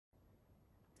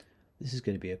This is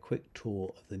going to be a quick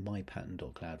tour of the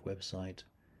my-pattern.cloud website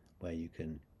where you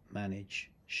can manage,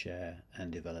 share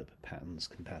and develop patterns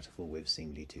compatible with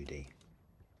Seamly 2D.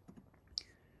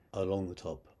 Along the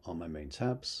top are my main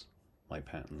tabs. My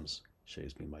patterns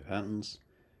shows me my patterns.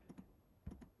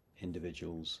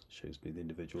 Individuals shows me the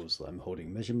individuals that I'm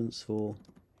holding measurements for,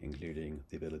 including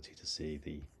the ability to see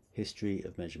the history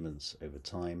of measurements over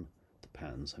time, the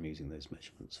patterns I'm using those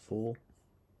measurements for.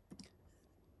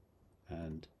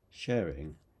 And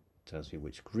sharing tells me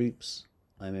which groups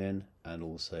I'm in and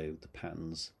also the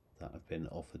patterns that have been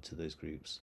offered to those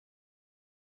groups.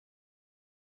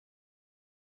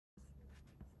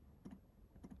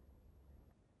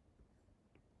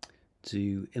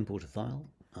 To import a file,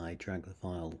 I drag the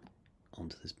file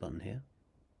onto this button here.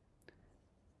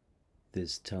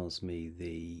 This tells me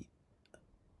the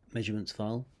measurements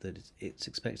file that it's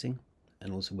expecting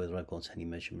and also whether I've got any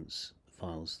measurements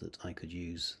files that I could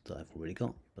use that I've already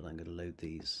got, but I'm going to load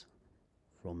these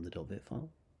from the .vit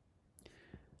file. I'm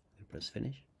going to press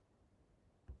finish.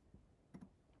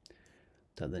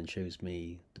 That then shows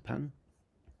me the pattern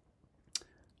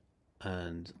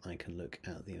and I can look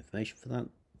at the information for that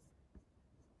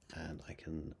and I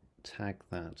can tag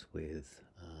that with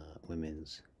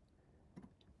women's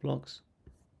blogs,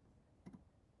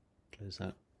 close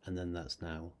that, and then that's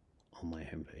now on my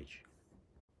homepage.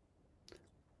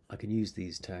 I can use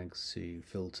these tags to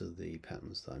filter the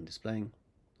patterns that I'm displaying,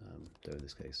 though in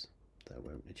this case that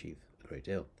won't achieve a great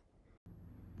deal.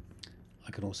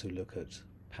 I can also look at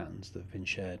patterns that have been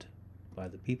shared by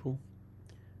other people.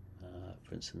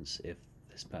 For instance, if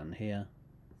this pattern here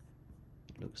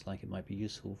looks like it might be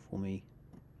useful for me,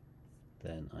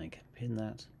 then I can pin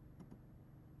that,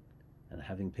 and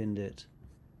having pinned it,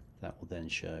 that will then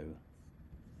show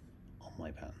on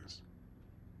my patterns.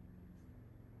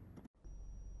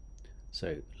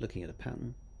 So looking at a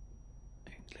pattern,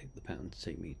 I can click the pattern to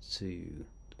take me to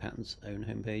the pattern's own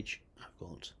homepage. I've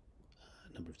got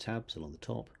a number of tabs along the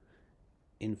top.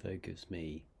 Info gives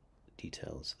me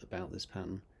details about this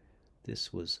pattern.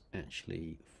 This was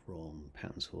actually from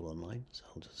Pattern School Online, so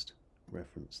I'll just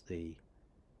reference the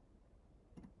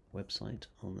website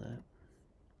on there.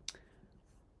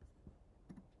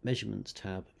 Measurements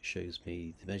tab shows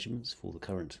me the measurements for the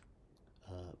current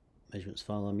measurements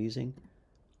file I'm using.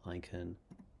 I can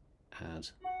add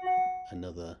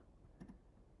another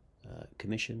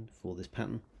commission for this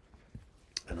pattern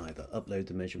and either upload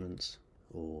the measurements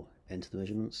or enter the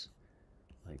measurements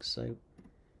like so.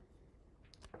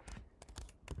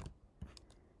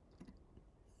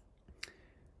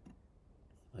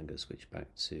 I'm going to switch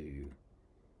back to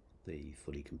the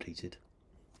fully completed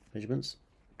measurements.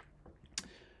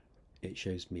 It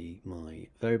shows me my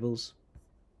variables.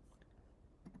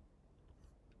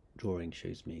 Drawing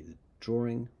shows me the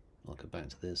drawing. I'll go back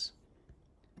to this.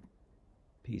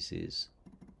 Pieces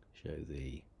show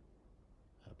the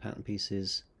pattern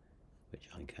pieces, which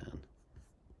I can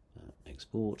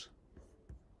export,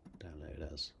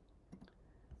 download as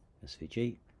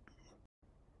SVG.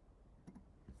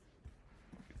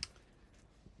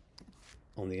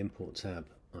 On the import tab,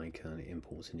 I can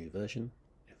import a new version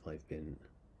if I've been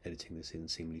editing this in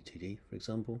Seamly 2D, for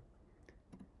example.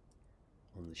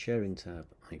 On the sharing tab,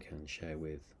 I can share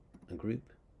with a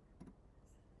group,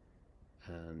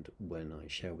 and when I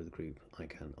share with a group, I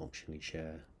can optionally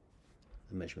share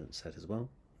a measurement set as well.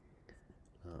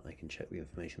 I can check the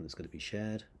information that's going to be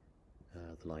shared,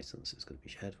 the license it's going to be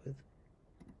shared with.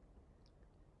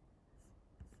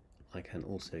 I can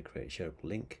also create a shareable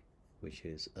link, which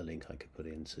is a link I could put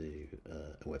into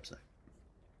a website.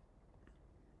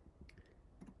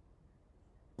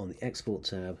 On the export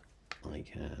tab, I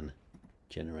can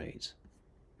generate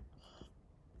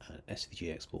an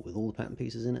SVG export with all the pattern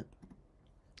pieces in it.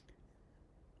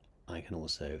 I can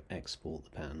also export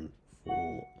the pattern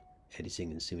for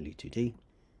editing in Seamly 2D,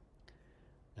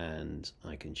 and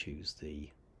I can choose the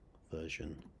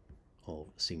version of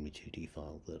Seamly 2D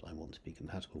file that I want to be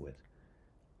compatible with.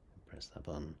 Press that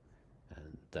button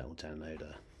and that will download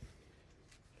a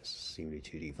Seamly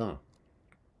 2D file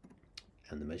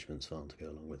and the measurements file to go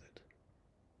along with it.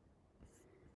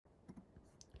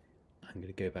 I'm going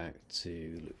to go back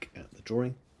to look at the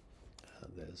drawing.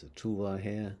 There's a toolbar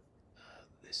here.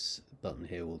 This button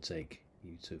here will take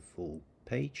you to full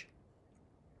page.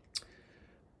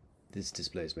 This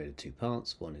display is made of two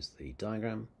parts. One is the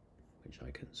diagram, which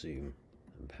I can zoom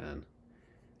and pan,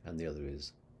 and the other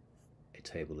is a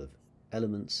table of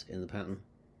elements in the pattern,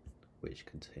 which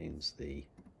contains the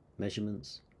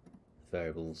measurements, the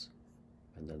variables,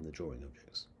 and then the drawing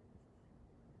objects.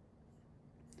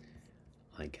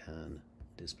 I can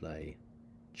display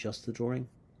just the drawing,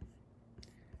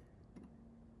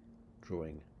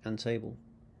 drawing and table,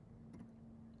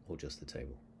 or just the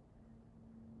table.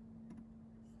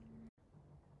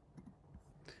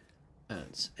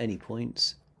 At any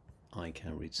point, I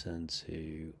can return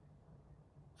to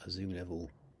a zoom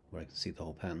level where I can see the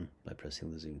whole pattern by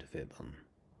pressing the zoom to fit button.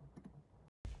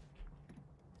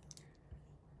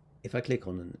 If I click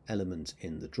on an element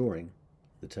in the drawing,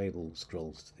 the table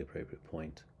scrolls to the appropriate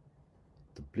point.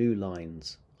 The blue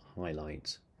lines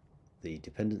highlight the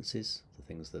dependencies, the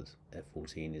things that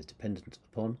F14 is dependent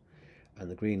upon, and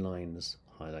the green lines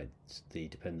highlight the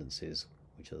dependencies,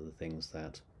 which are the things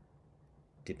that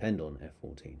depend on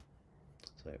F14.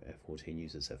 So F14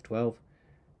 uses F12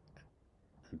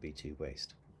 and B2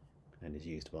 waste and is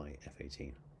used by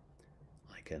F18.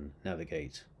 I can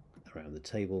navigate around the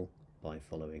table by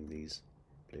following these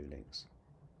blue links.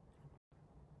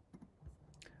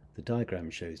 The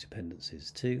diagram shows dependencies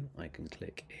too. I can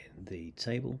click in the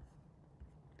table.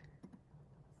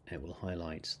 It will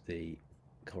highlight the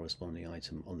corresponding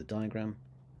item on the diagram,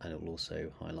 and it will also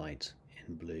highlight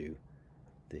in blue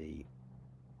the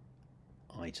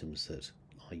items that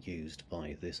are used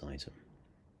by this item.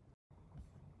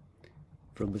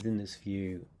 From within this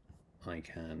view, I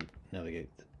can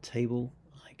navigate the table.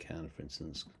 I can, for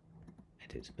instance,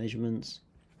 edit measurements,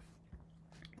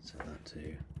 set that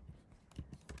to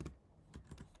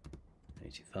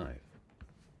 85,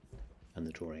 and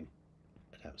the drawing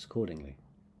adapts accordingly.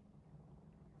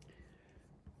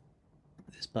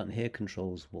 This button here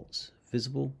controls what's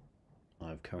visible.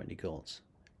 I've currently got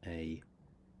a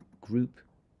group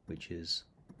which is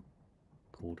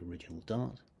called original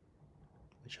dart,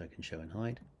 which I can show and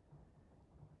hide.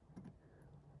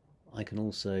 I can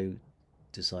also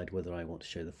decide whether I want to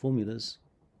show the formulas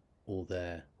or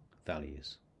their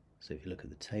values. So if you look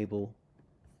at the table,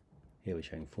 here we're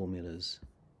showing formulas,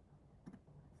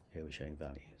 here we're showing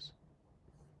values.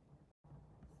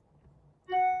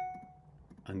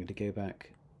 I'm going to go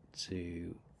back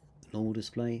to normal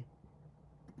display.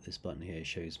 This button here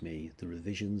shows me the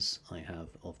revisions I have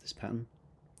of this pattern.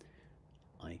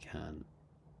 I can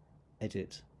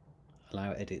edit,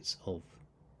 allow edits of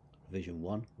revision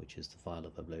 1, which is the file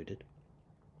I've uploaded.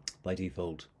 By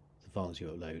default, the files you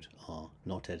upload are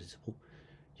not editable.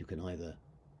 You can either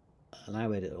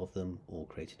allow edit of them or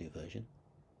create a new version.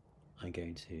 I'm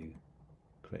going to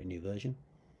create a new version.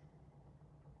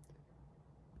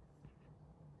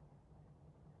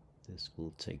 This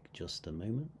will take just a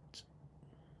moment.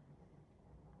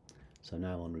 So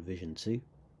now on revision 2,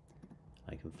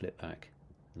 I can flip back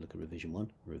and look at revision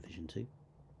 1, revision 2.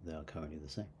 They are currently the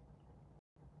same.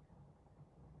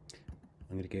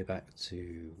 I'm going to go back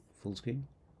to full screen,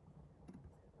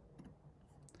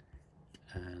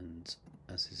 and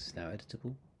as this is now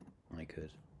editable, I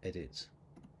could edit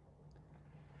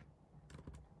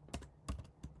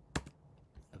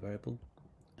a variable.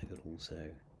 I could also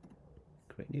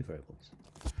create new variables.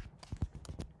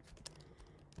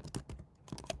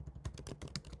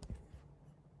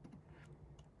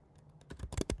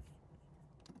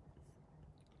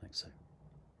 Like so.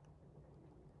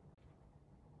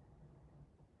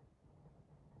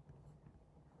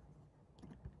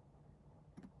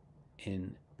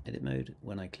 In edit mode,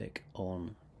 when I click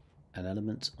on an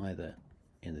element either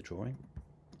in the drawing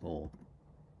or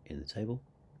in the table,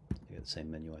 you get the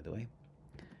same menu either way.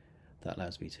 That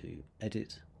allows me to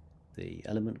edit the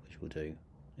element, which we'll do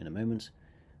in a moment.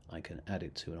 I can add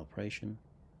it to an operation.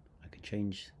 I can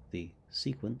change the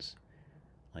sequence.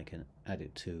 I can add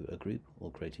it to a group or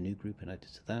create a new group and add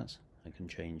it to that. I can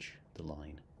change the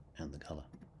line and the color.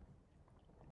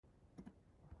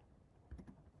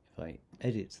 If I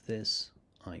edit this,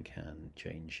 I can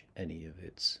change any of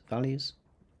its values.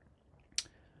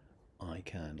 I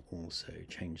can also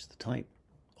change the type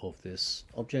of this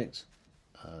object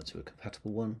to a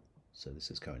compatible one. So this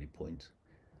is currently point,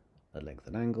 a length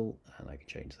and angle, and I can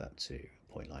change that to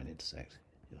point, line, intersect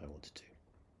if I wanted to.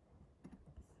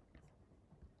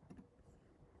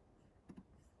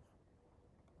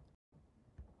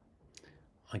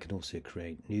 I can also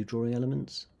create new drawing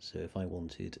elements. So if I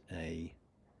wanted a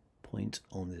point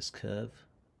on this curve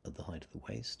at the height of the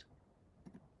waist,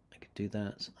 I could do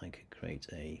that. I could create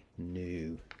a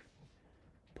new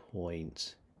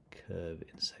point, curve,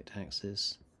 intersect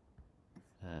axis,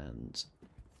 and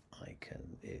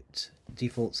it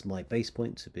defaults my base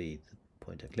point to be the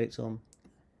point I clicked on.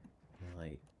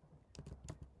 My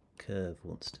curve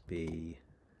wants to be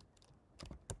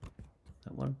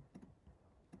that one.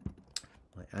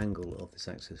 My angle of this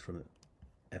axis from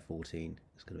F14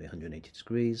 is going to be 180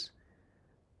 degrees.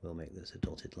 We'll make this a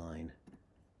dotted line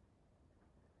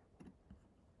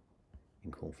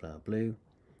in cornflower blue.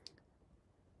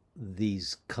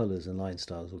 these colours and line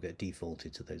styles will get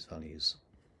defaulted to those values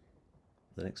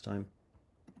the next time,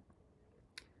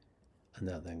 and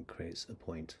that then creates a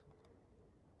point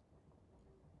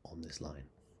on this line.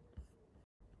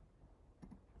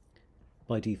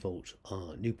 By default,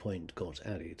 our new point got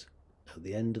added at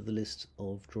the end of the list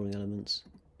of drawing elements,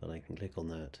 but I can click on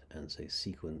that and say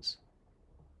sequence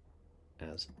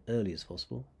as early as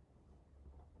possible,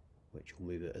 which will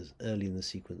move it as early in the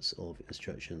sequence of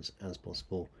instructions as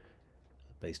possible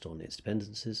based on its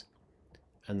dependencies,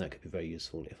 and that could be very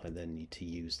useful if I then need to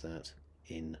use that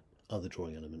in other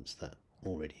drawing elements that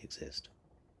already exist.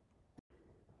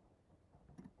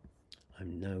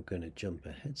 I'm now going to jump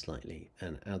ahead slightly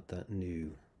and add that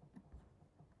new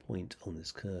point on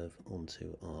this curve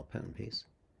onto our pattern piece.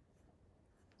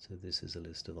 So this is a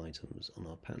list of items on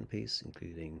our pattern piece,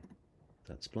 including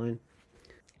that spline,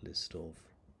 list of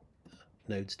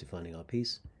nodes defining our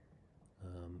piece.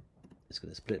 It's going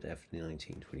to split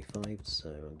F1925, so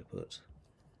I'm going to put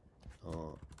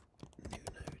our new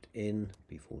node in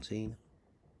B14,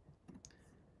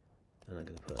 and I'm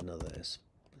going to put another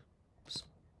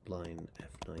spline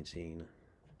F19,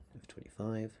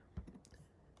 F25,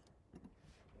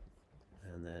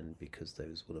 and then because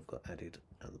those will have got added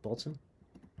at the bottom,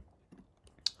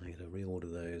 I'm going to reorder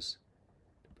those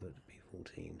to put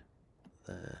B14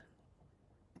 there,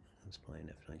 and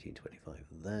spline F1925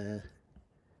 there,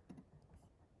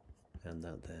 and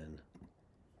that then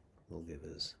will give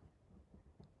us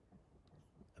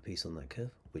a piece on that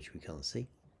curve, which we can't see.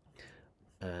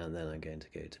 And then I'm going to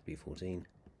go to B14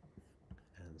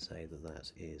 and say that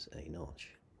that is a notch.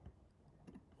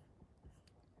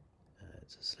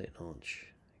 It's a slit notch.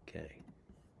 Okay.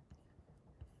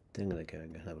 Then I'm going to go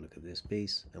and have a look at this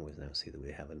piece, and we'll now see that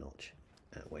we have a notch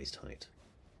at waist height.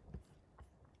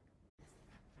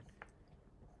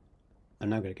 I'm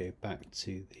now going to go back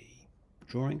to the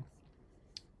drawing.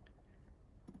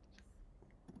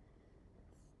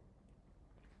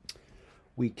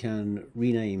 We can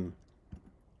rename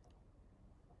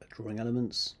drawing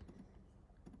elements.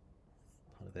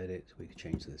 Part of edit, we could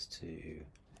change this to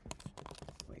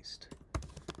waist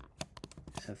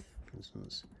F, for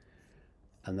instance,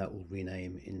 and that will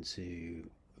rename into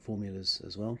formulas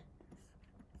as well.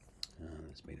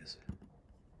 Let's make this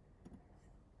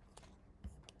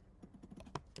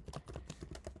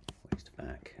waist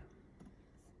back.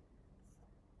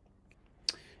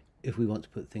 If we want to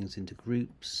put things into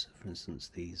groups, for instance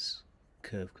these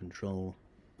curve control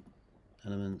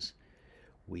elements,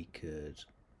 we could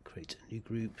create a new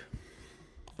group.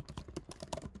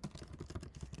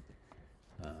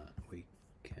 We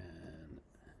can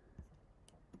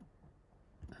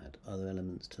add other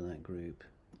elements to that group.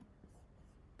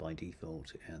 By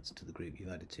default it adds to the group you've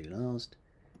added to last,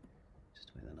 just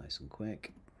to make that nice and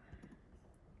quick.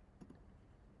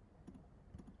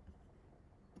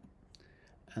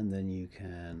 And then you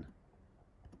can,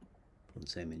 from the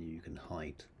same menu, you can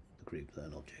hide the group that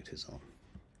an object is on.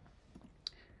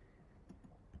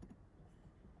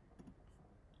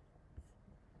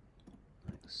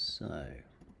 Like so.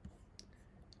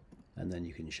 And then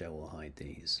you can show or hide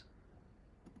these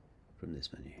from this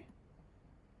menu.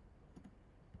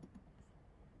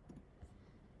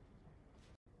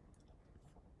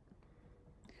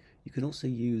 You can also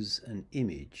use an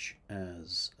image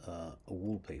as a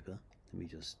wallpaper. Let me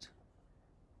just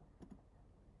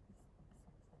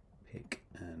pick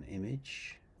an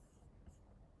image.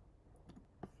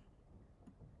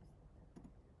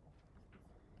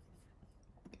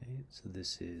 Okay, so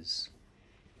this is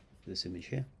this image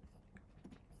here.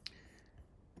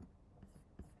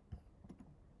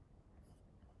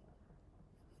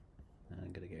 And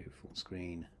I'm going to go full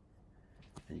screen,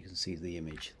 and you can see the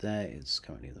image there. It's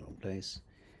currently in the wrong place.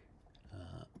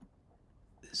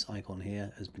 This icon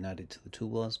here has been added to the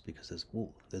toolbars because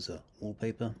there's a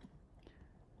wallpaper.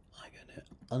 I'm going to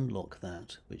unlock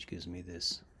that, which gives me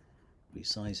this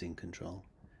resizing control.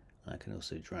 I can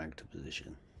also drag to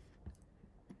position.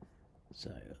 So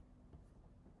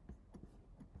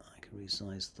I can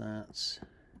resize that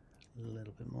a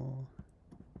little bit more.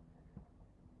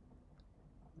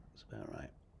 That's about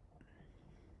right.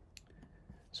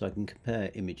 So I can compare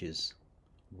images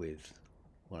with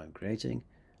what I'm creating.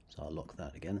 So I'll lock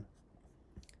that again.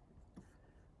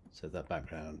 So that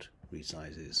background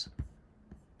resizes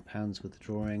hands with the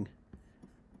drawing,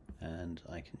 and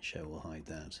I can show or hide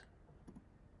that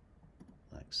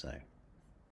like so.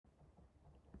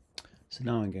 So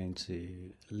now I'm going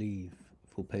to leave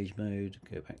full page mode,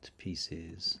 go back to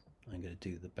pieces. I'm going to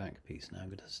do the back piece now. I'm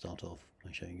going to start off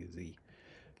by showing you the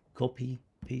copy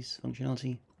piece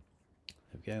functionality.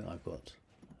 There we go. I've got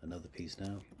another piece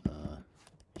now,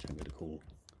 which I'm going to call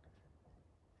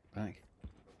back,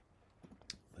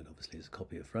 but obviously it's a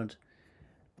copy of front.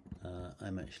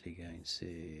 I'm actually going to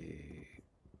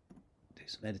do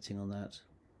some editing on that.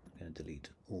 I'm going to delete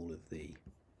all of the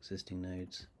existing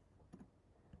nodes,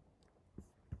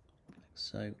 like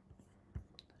so,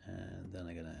 and then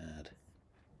I'm going to add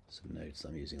some nodes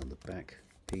I'm using on the back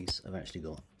piece. I've actually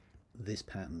got this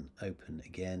pattern open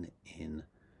again in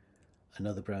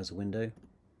another browser window.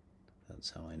 That's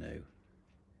how I know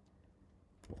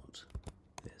what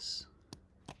this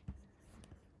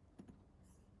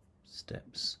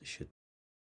steps should.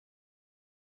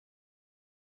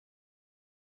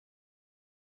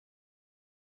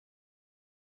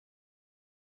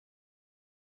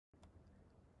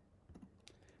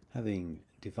 Having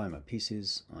defined my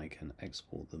pieces, I can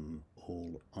export them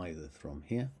all either from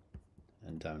here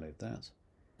and download that,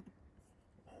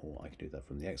 or I can do that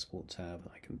from the export tab.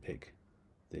 I can pick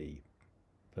the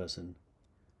person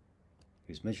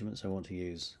whose measurements I want to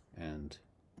use and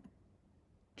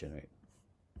generate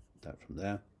that from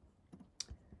there.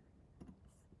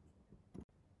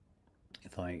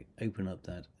 If I open up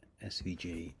that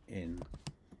SVG in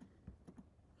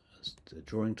the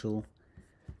drawing tool,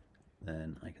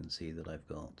 then I can see that I've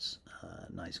got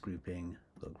nice grouping.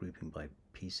 I've got grouping by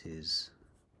pieces.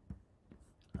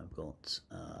 I've got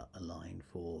a line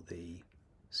for the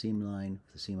seam line,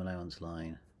 for the seam allowance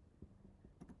line,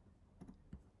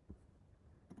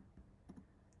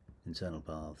 internal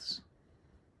paths,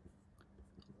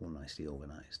 all nicely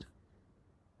organized.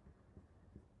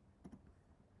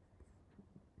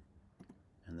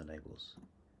 And the labels.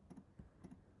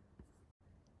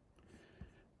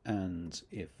 And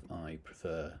if I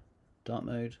prefer dark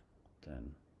mode,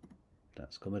 then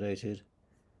that's accommodated.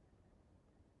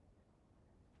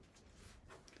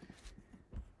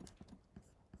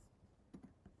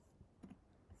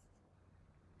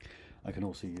 I can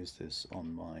also use this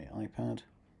on my iPad.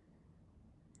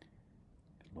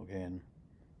 Log in,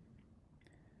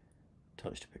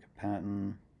 touch to pick a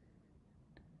pattern,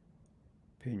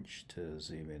 pinch to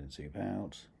zoom in and zoom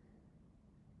out,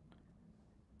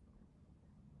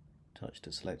 touch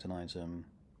to select an item,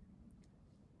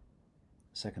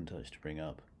 second touch to bring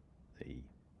up the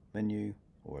menu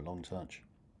or a long touch,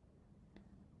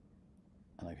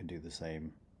 and I can do the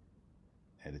same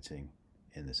editing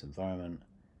in this environment,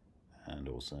 and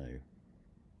also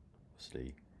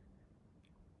obviously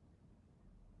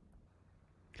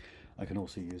I can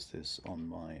also use this on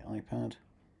my iPad.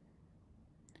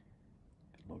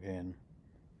 Log in,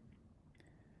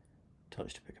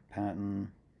 touch to pick a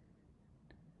pattern,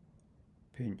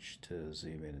 pinch to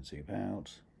zoom in and zoom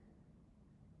out,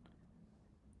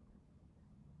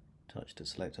 touch to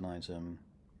select an item,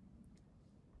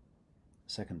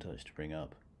 second touch to bring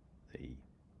up the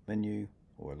menu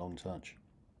or a long touch,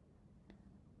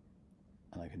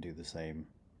 and I can do the same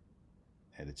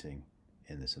editing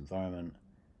in this environment,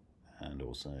 and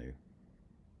also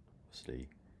obviously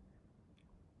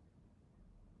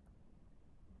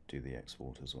do the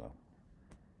export as well.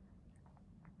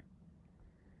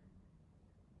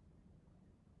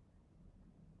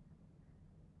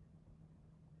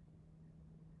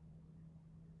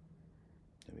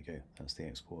 There we go, that's the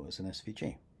export as an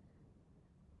SVG.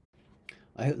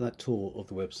 I hope that tour of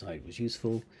the website was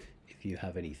useful. If you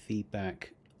have any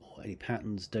feedback or any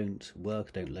patterns don't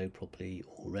work, don't load properly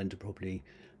or render properly,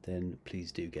 then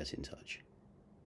please do get in touch.